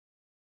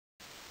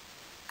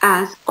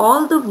as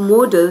all the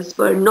modals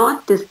were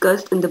not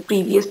discussed in the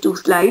previous two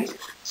slides,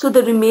 so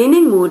the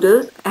remaining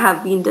modals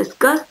have been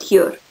discussed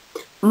here.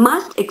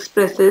 Must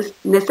expresses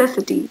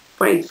necessity.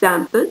 For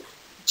example,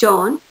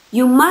 John,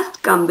 you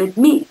must come with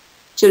me.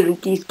 Children,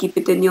 please keep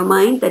it in your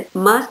mind that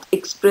must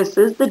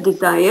expresses the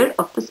desire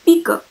of the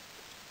speaker.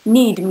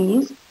 Need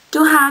means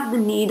to have the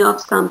need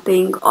of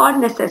something or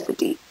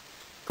necessity.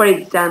 For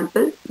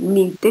example,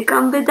 need they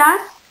come with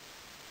us?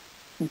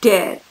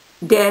 Dare.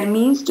 Dare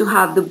means to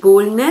have the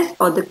boldness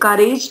or the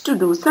courage to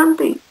do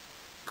something.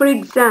 For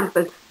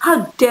example,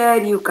 how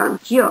dare you come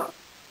here?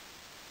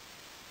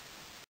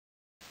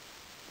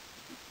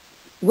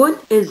 Would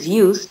is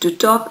used to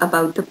talk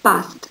about the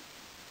past,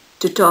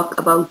 to talk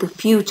about the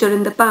future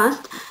in the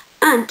past,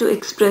 and to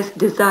express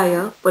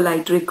desire,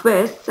 polite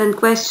requests and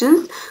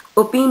questions,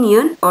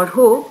 opinion or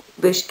hope,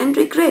 wish and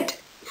regret.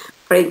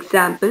 For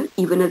example,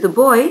 even as a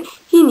boy,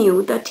 he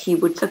knew that he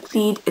would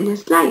succeed in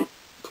his life.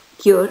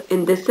 Here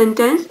in this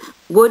sentence,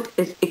 would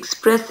is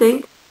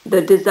expressing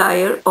the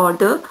desire or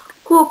the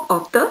hope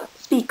of the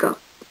speaker.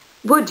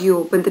 Would you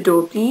open the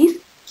door, please?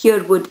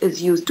 Here would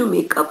is used to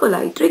make a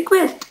polite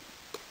request.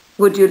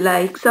 Would you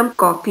like some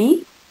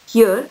coffee?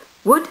 Here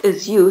would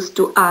is used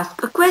to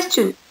ask a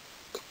question.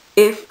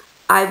 If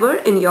I were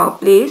in your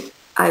place,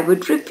 I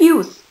would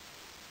refuse.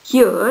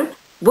 Here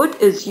would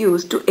is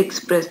used to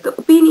express the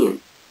opinion.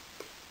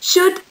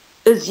 Should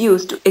is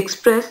used to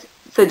express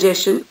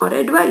suggestion or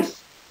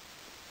advice.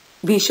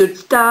 We should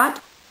start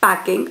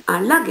packing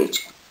our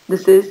luggage.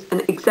 This is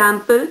an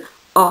example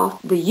of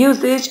the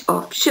usage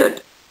of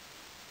should.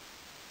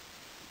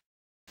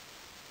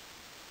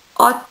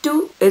 Ought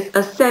to is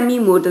a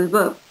semi-modal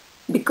verb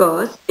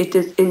because it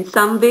is in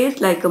some ways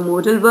like a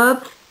modal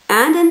verb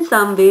and in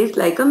some ways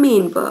like a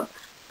main verb.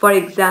 For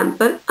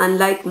example,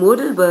 unlike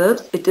modal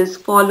verbs, it is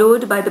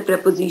followed by the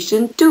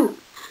preposition to.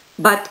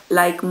 But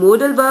like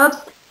modal verbs,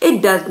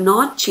 it does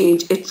not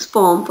change its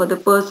form for the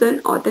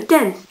person or the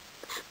tense.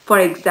 For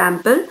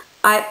example,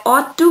 I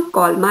ought to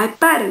call my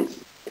parents.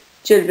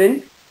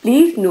 Children,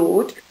 please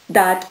note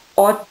that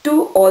ought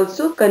to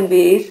also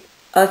conveys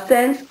a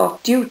sense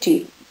of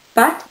duty,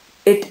 but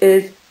it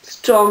is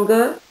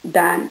stronger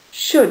than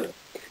should.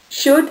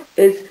 Should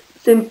is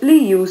simply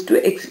used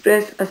to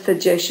express a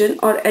suggestion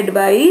or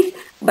advice,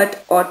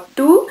 but ought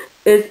to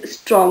is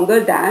stronger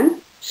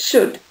than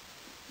should.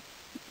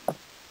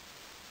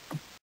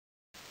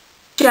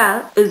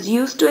 Shall is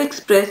used to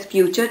express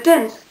future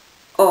tense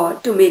or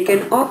to make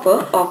an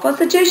offer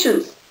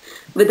suggestions.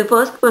 With the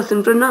first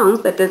person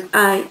pronouns, that is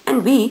I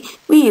and we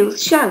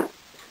use shall.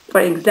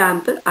 For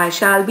example, I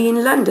shall be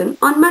in London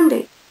on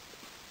Monday.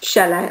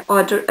 Shall I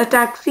order a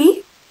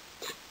taxi?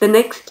 The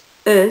next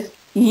is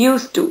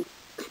used to.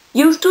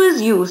 Used to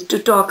is used to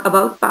talk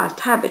about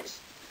past habits.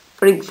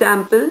 For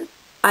example,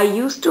 I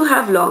used to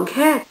have long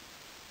hair,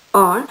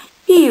 or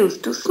he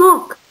used to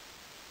smoke.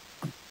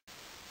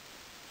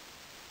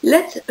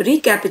 Let's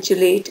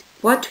recapitulate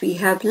what we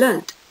have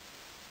learnt.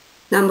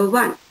 Number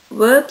 1.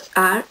 Verbs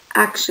are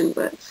action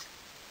verbs.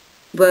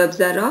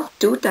 Verbs are of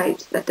two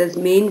types, that is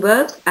main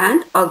verbs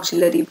and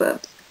auxiliary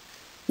verbs.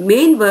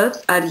 Main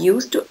verbs are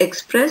used to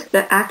express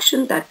the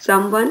action that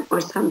someone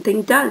or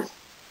something does.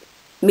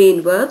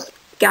 Main verbs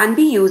can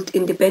be used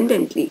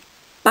independently,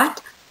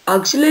 but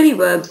auxiliary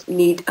verbs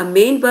need a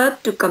main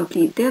verb to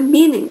complete their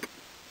meaning.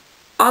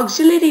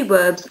 Auxiliary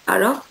verbs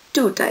are of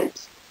two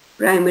types,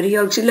 primary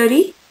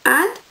auxiliary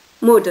and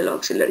modal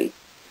auxiliary.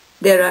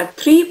 There are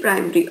three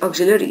primary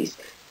auxiliaries,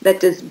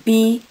 that is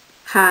be,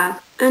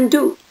 have and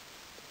do.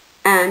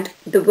 And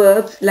the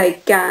verbs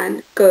like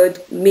can,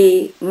 could,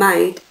 may,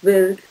 might,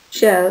 will,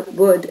 shall,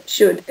 would,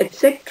 should,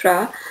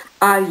 etc.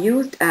 are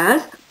used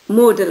as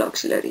modal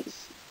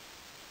auxiliaries.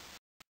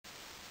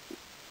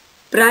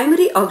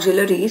 Primary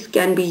auxiliaries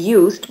can be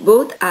used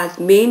both as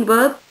main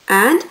verb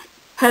and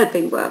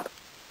helping verb.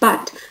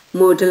 But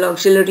modal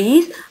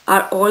auxiliaries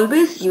are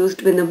always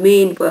used with the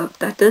main verb,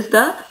 that is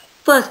the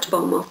first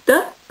form of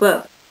the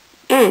verb.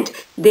 And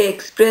they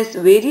express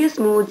various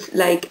moods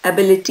like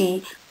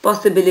ability,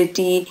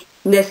 possibility,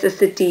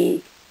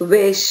 necessity,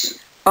 wish,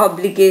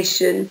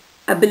 obligation,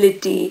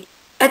 ability,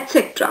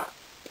 etc.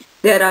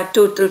 There are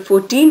total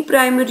 14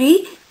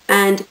 primary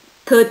and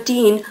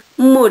 13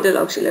 modal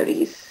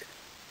auxiliaries.